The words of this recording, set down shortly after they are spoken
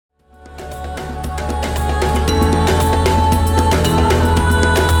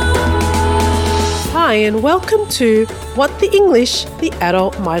Hi, and welcome to What the English, the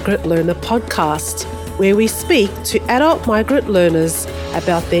Adult Migrant Learner podcast, where we speak to adult migrant learners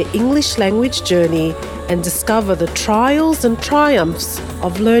about their English language journey and discover the trials and triumphs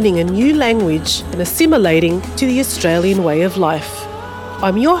of learning a new language and assimilating to the Australian way of life.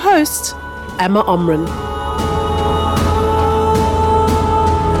 I'm your host, Amma Omran.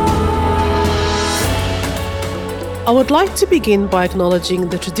 I would like to begin by acknowledging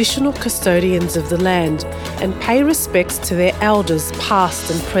the traditional custodians of the land and pay respects to their elders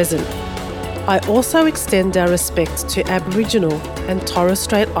past and present. I also extend our respect to Aboriginal and Torres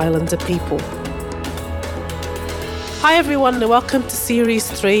Strait Islander people. Hi everyone and welcome to Series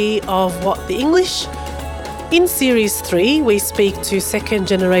 3 of What the English. In Series 3 we speak to second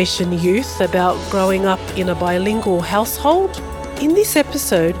generation youth about growing up in a bilingual household. In this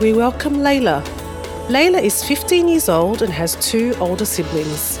episode we welcome Layla. Layla is 15 years old and has two older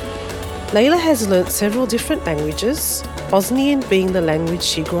siblings. Layla has learnt several different languages, Bosnian being the language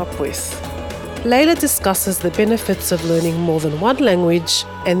she grew up with. Layla discusses the benefits of learning more than one language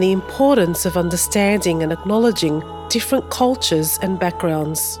and the importance of understanding and acknowledging different cultures and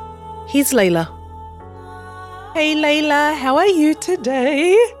backgrounds. Here's Layla. Hey Layla, how are you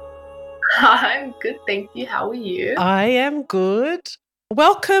today? I'm good, thank you. How are you? I am good.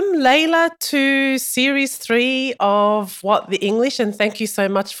 Welcome, Layla, to Series 3 of What the English, and thank you so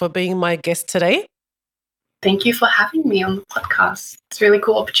much for being my guest today. Thank you for having me on the podcast. It's a really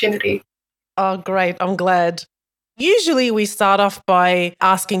cool opportunity. Oh, great. I'm glad. Usually we start off by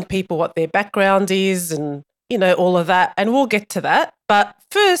asking people what their background is and, all of that, and we'll get to that. But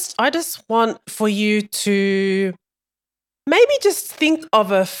first, I just want for you to maybe just think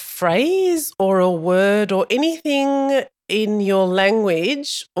of a phrase or a word or anything in your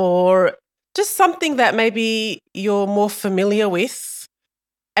language or just something that maybe you're more familiar with.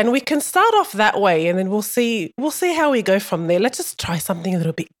 And we can start off that way and then we'll see how we go from there. Let's just try something a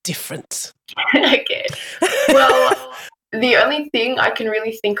little bit different. Okay. Well, the only thing I can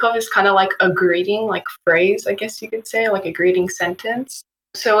really think of is kind of like a greeting, like phrase, I guess you could say, like a greeting sentence.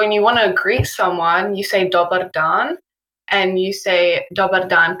 So when you want to greet someone, you say Dobar dan, and you say Dobar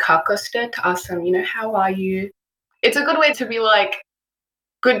dan, kako ste, to ask them, how are you? It's a good way to be like,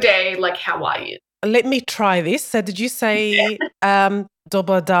 good day, like, how are you? Let me try this. So did you say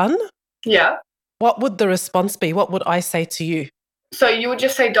Dobar dan? Yeah. What would the response be? What would I say to you? So you would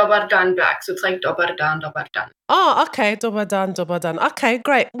just say Dobar dan back. So it's like Dobar dan, Dobar dan. Oh, okay. Dobar dan, Dobar dan. Okay,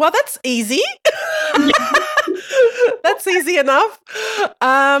 great. Well, that's easy. That's easy enough.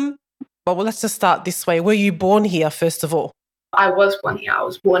 Well, let's just start this way. Were you born here, first of all? I was born here. I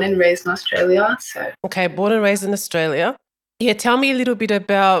was born and raised in Australia. Okay, born and raised in Australia. Yeah, tell me a little bit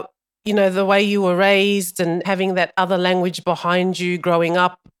about, the way you were raised and having that other language behind you growing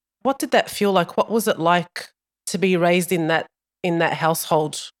up. What did that feel like? What was it like to be raised in that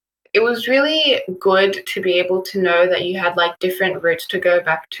household? It was really good to be able to know that you had like different roots to go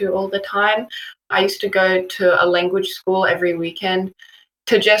back to all the time. I used to go to a language school every weekend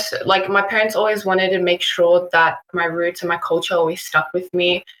to just like my parents always wanted to make sure that my roots and my culture always stuck with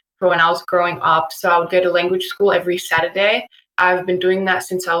me for when I was growing up. So I would go to language school every Saturday. I've been doing that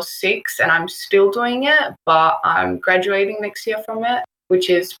since I was 6 and I'm still doing it, but I'm graduating next year from it, which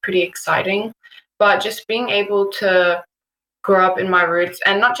is pretty exciting. But just being able to grow up in my roots,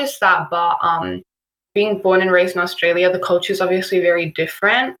 and not just that, but being born and raised in Australia, the culture is obviously very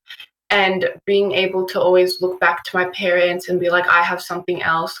different. And being able to always look back to my parents and be like, I have something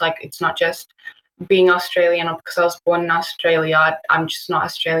else. Like, it's not just being Australian or because I was born in Australia, I'm just not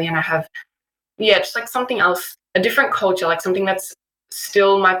Australian. I have, just like something else, a different culture, like something that's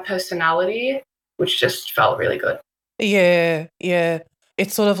still my personality, which just felt really good. Yeah.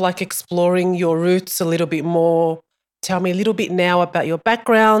 It's sort of like exploring your roots a little bit more. Tell me a little bit now about your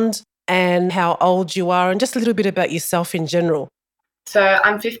background and how old you are and just a little bit about yourself in general. So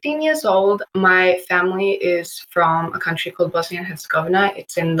I'm 15 years old. My family is from a country called Bosnia and Herzegovina.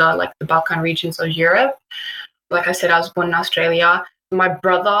 It's in the Balkan regions of Europe. Like I said, I was born in Australia. My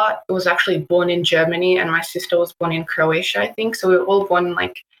brother was actually born in Germany and my sister was born in Croatia, I think. So we were all born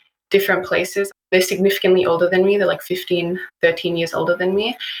in different places. They're significantly older than me. They're 15, 13 years older than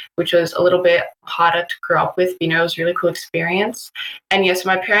me, which was a little bit harder to grow up with. It was a really cool experience. And yes,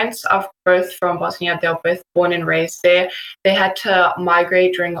 my parents are both from Bosnia. They were both born and raised there. They had to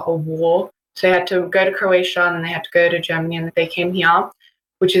migrate during a war. So they had to go to Croatia and then they had to go to Germany and they came here,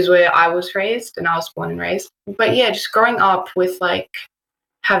 which is where I was raised and I was born and raised. But yeah, just growing up with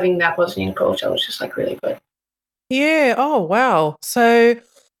having that Bosnian culture was just really good. Yeah. Oh, wow. So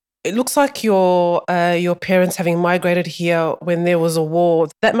it looks like your parents having migrated here when there was a war.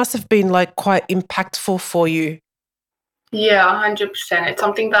 That must have been like quite impactful for you. Yeah, 100%. It's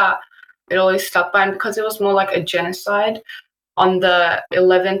something that it always stuck by, and because it was more like a genocide, on the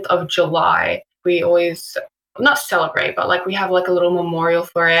 11th of July, we always not celebrate, but like we have like a little memorial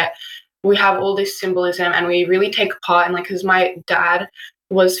for it. We have all this symbolism and we really take part in like, because my dad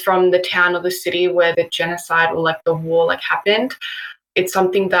was from the town or the city where the genocide or like the war like happened. It's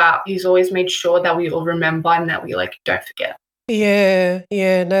something that he's always made sure that we all remember and that we like don't forget. Yeah,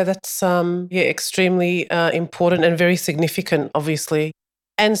 yeah, no, that's yeah, extremely important and very significant, obviously.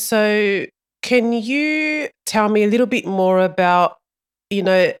 And so, can you tell me a little bit more about,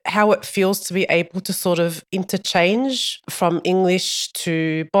 how it feels to be able to sort of interchange from English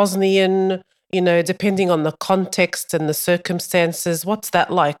to Bosnian, depending on the context and the circumstances? What's that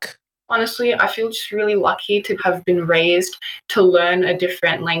like? Honestly, I feel just really lucky to have been raised to learn a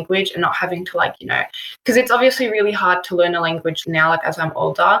different language and not having to like, because it's obviously really hard to learn a language now, like as I'm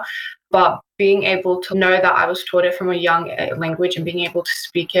older, but being able to know that I was taught it from a young language and being able to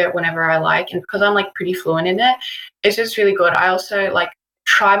speak it whenever I like, and because I'm like pretty fluent in it, it's just really good. I also like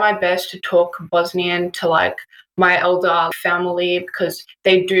try my best to talk Bosnian to like my elder family because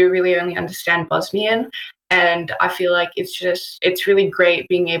they do really only understand Bosnian. And I feel like it's really great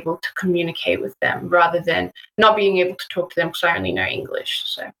being able to communicate with them rather than not being able to talk to them because I only know English.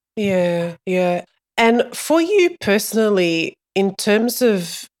 So Yeah, yeah. And for you personally, in terms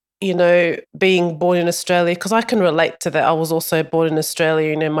of, being born in Australia, because I can relate to that. I was also born in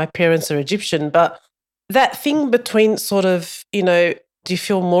Australia, my parents are Egyptian, but that thing between sort of, do you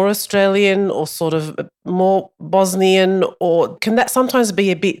feel more Australian or sort of more Bosnian, or can that sometimes be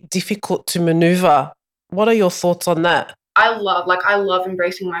a bit difficult to maneuver? What are your thoughts on that? I love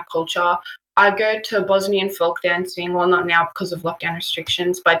embracing my culture. I go to Bosnian folk dancing, well not now because of lockdown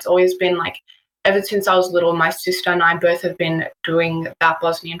restrictions, but it's always been like ever since I was little, my sister and I both have been doing that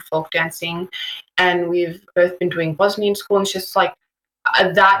Bosnian folk dancing and we've both been doing Bosnian school and it's just like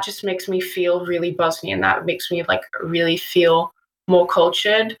that just makes me feel really Bosnian. That makes me like really feel more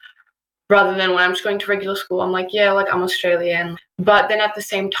cultured rather than when I'm just going to regular school, I'm like, yeah, like I'm Australian. But then at the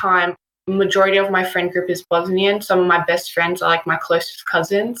same time, majority of my friend group is Bosnian. Some of my best friends are like my closest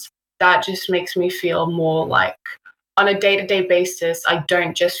cousins. That just makes me feel more like on a day-to-day basis, I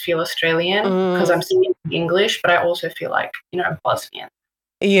don't just feel Australian because Mm, I'm speaking English, but I also feel like, Bosnian.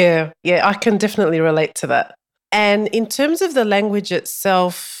 yeah, yeah, I can definitely relate to that. And in terms of the language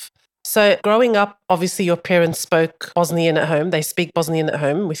itself, so growing up, obviously your parents spoke Bosnian at home. They speak Bosnian at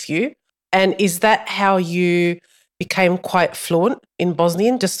home with you. And is that how you became quite fluent in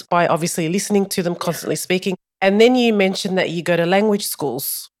Bosnian, just by obviously listening to them constantly speaking? And then you mentioned that you go to language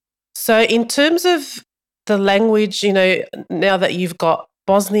schools. So, in terms of the language, now that you've got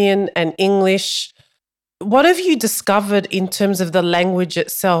Bosnian and English, what have you discovered in terms of the language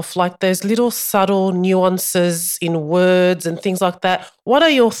itself? Like those little subtle nuances in words and things like that. What are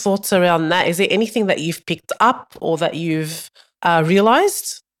your thoughts around that? Is there anything that you've picked up or that you've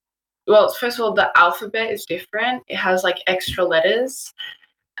realized? Well, first of all, the alphabet is different. It has like extra letters.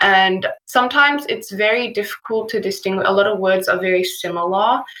 And sometimes it's very difficult to distinguish. A lot of words are very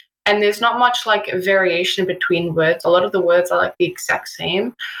similar, and there's not much like variation between words. A lot of the words are like the exact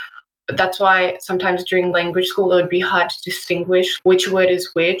same. That's why sometimes during language school it would be hard to distinguish which word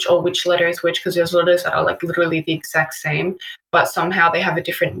is which or which letter is which because there's letters that are like literally the exact same, but somehow they have a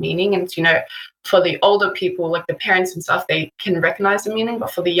different meaning. And for the older people, like the parents and stuff, they can recognize the meaning,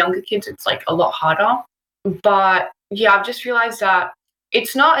 but for the younger kids, it's like a lot harder. But yeah, I've just realized that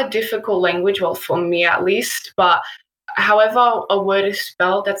it's not a difficult language, well, for me at least, but however a word is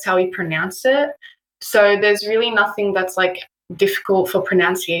spelled, that's how we pronounce it. So there's really nothing that's like difficult for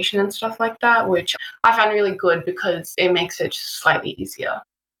pronunciation and stuff like that, which I find really good because it makes it just slightly easier.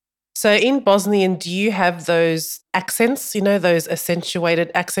 So, in Bosnian, do you have those accents, those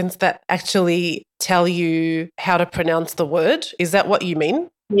accentuated accents that actually tell you how to pronounce the word? Is that what you mean?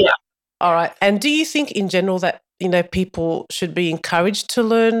 Yeah. All right. And do you think in general that, people should be encouraged to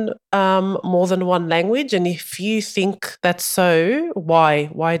learn more than one language? And if you think that's so, why?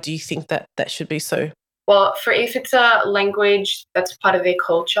 Why do you think that that should be so? Well, for if it's a language that's part of their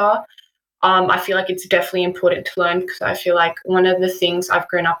culture, I feel like it's definitely important to learn because I feel like one of the things I've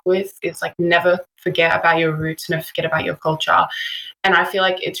grown up with is like never forget about your roots, never forget about your culture. And I feel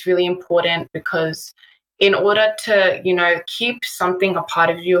like it's really important because in order to, keep something a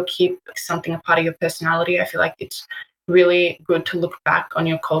part of you or keep something a part of your personality, I feel like it's really good to look back on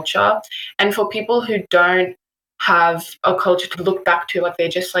your culture. And for people who don't have a culture to look back to, like they're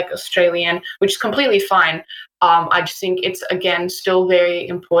just like Australian, which is completely fine. I just think it's again still very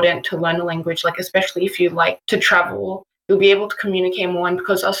important to learn a language, like especially if you like to travel, you'll be able to communicate more. And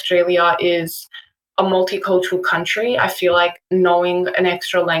because Australia is a multicultural country, I feel like knowing an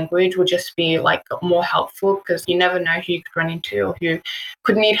extra language would just be like more helpful because you never know who you could run into or who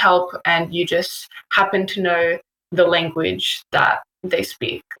could need help, and you just happen to know the language that they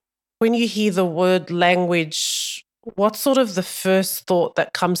speak. When you hear the word language, what's sort of the first thought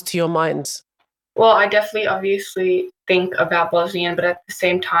that comes to your mind? Well, I definitely obviously think about Bosnian, but at the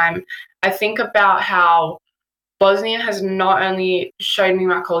same time, I think about how Bosnian has not only shown me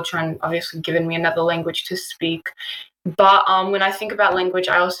my culture and obviously given me another language to speak, but when I think about language,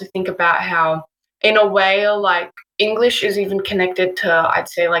 I also think about how, in a way, like English is even connected to, I'd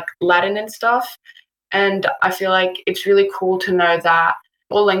say, like Latin and stuff. And I feel like it's really cool to know that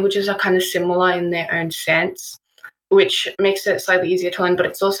all languages are kind of similar in their own sense, which makes it slightly easier to learn. But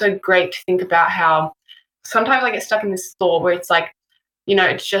it's also great to think about how sometimes I get stuck in this thought where it's like,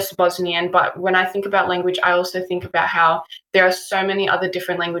 it's just Bosnian. But when I think about language, I also think about how there are so many other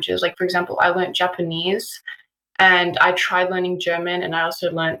different languages. Like, for example, I learned Japanese and I tried learning German and I also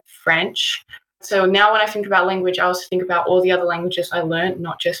learned French. So now when I think about language, I also think about all the other languages I learned,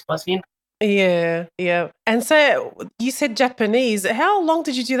 not just Bosnian. Yeah, yeah. And so you said Japanese. How long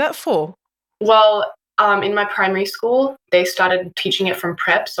did you do that for? Well, in my primary school, they started teaching it from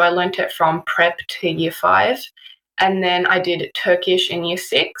prep. So I learned it from prep to year 5. And then I did Turkish in year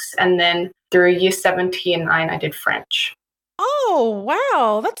 6. And then through year 7 to year 9, I did French. Oh,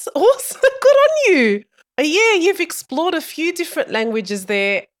 wow. That's awesome. Good on you. Yeah, you've explored a few different languages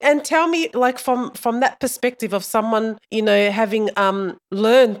there. And tell me, like from that perspective of someone, having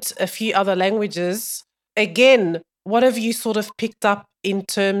learnt a few other languages, again, what have you sort of picked up in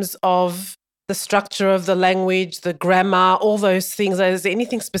terms of the structure of the language, the grammar, all those things? Is there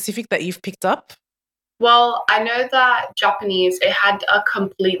anything specific that you've picked up? Well, I know that Japanese, it had a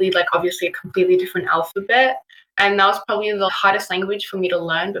completely, like obviously a completely different alphabet. And that was probably the hardest language for me to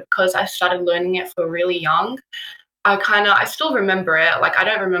learn because I started learning it for really young. I still remember it. Like, I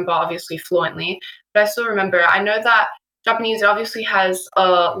don't remember obviously fluently, but I still remember it. I know that Japanese obviously has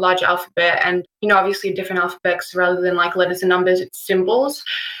a large alphabet and, obviously different alphabets rather than like letters and numbers, it's symbols.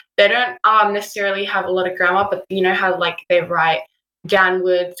 They don't necessarily have a lot of grammar, but you know how like they write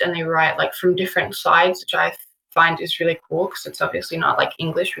downwards and they write like from different sides, which I find is really cool because it's obviously not like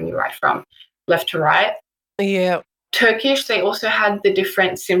English when you write from left to right. Yeah. Turkish, they also had the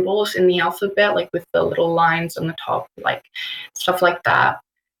different symbols in the alphabet, like with the little lines on the top, like stuff like that.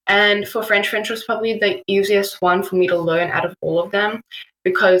 And for French, French was probably the easiest one for me to learn out of all of them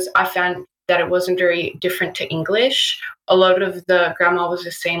because I found that it wasn't very different to English. A lot of the grammar was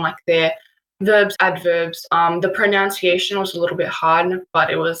the same, like their verbs, adverbs. The pronunciation was a little bit hard, but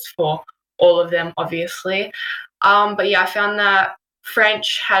it was for all of them, obviously. But yeah, I found that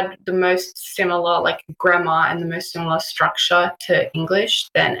French had the most similar like grammar and the most similar structure to English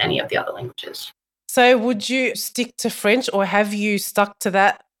than any of the other languages. So would you stick to French or have you stuck to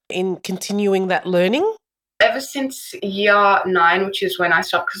that in continuing that learning? Ever since year 9, which is when I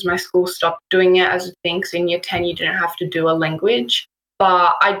stopped because my school stopped doing it as a thing, so in year 10 you didn't have to do a language.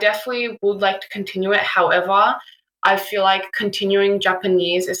 But I definitely would like to continue it. However, I feel like continuing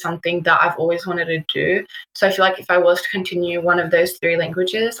Japanese is something that I've always wanted to do. So I feel like if I was to continue one of those 3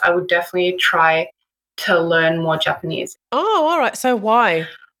 languages, I would definitely try to learn more Japanese. Oh, all right. So why?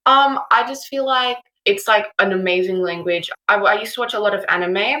 I just feel like it's like an amazing language. I used to watch a lot of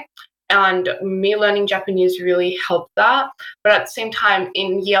anime, and me learning Japanese really helped that. But at the same time,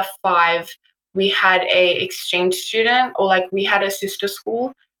 in year 5, we had a exchange student, or like we had a sister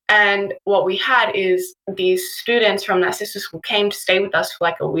school. And what we had is these students from that sister school came to stay with us for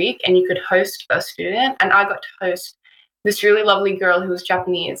like a week, and you could host a student. And I got to host this really lovely girl who was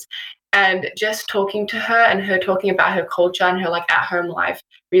Japanese. And just talking to her and her talking about her culture and her like at home life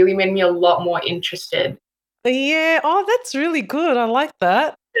really made me a lot more interested. Yeah. Oh, that's really good. I like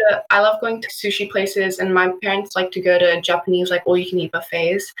that. I love going to sushi places, and my parents like to go to Japanese like all you can eat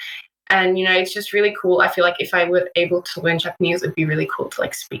buffets. And it's just really cool. I feel like if I were able to learn Japanese, it'd be really cool to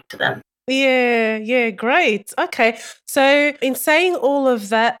like speak to them. Yeah, yeah, great. Okay. So, in saying all of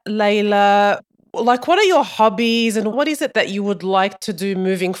that, Layla, like what are your hobbies and what is it that you would like to do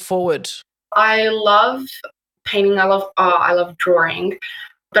moving forward? I love painting, I love art, I love drawing.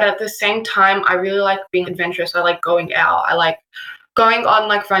 But at the same time, I really like being adventurous. I like going out. I like going on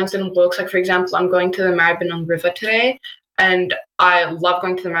like runs and walks. Like for example, I'm going to the Maribyrnong River today, And I love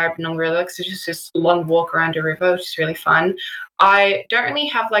going to the Maribyrnong River because it's just this long walk around a river, which is really fun. I don't really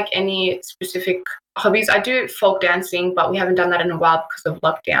have like any specific hobbies. I do folk dancing, but we haven't done that in a while because of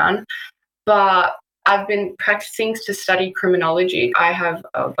lockdown. But I've been practicing to study criminology. I have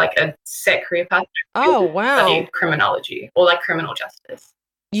like a set career path Oh, to wow. study criminology or like criminal justice.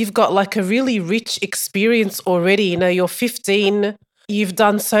 You've got like a really rich experience already. You're 15. You've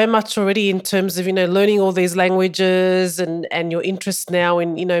done so much already in terms of, learning all these languages and your interest now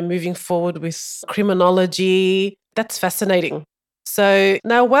in, moving forward with criminology. That's fascinating. So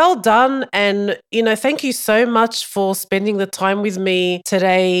now, well done. And, thank you so much for spending the time with me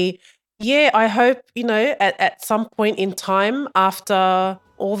today. Yeah, I hope, at some point in time after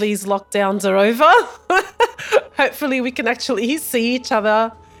all these lockdowns are over, hopefully we can actually see each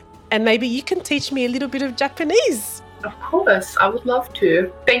other and maybe you can teach me a little bit of Japanese. Of course, I would love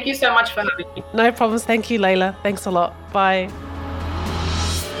to. Thank you so much for having me. No problems. Thank you, Layla. Thanks a lot. Bye.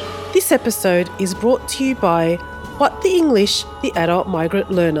 This episode is brought to you by What the English, the Adult Migrant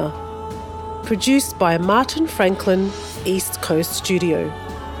Learner. Produced by Martin Franklin, East Coast Studio.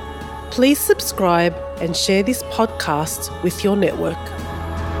 Please subscribe and share this podcast with your network.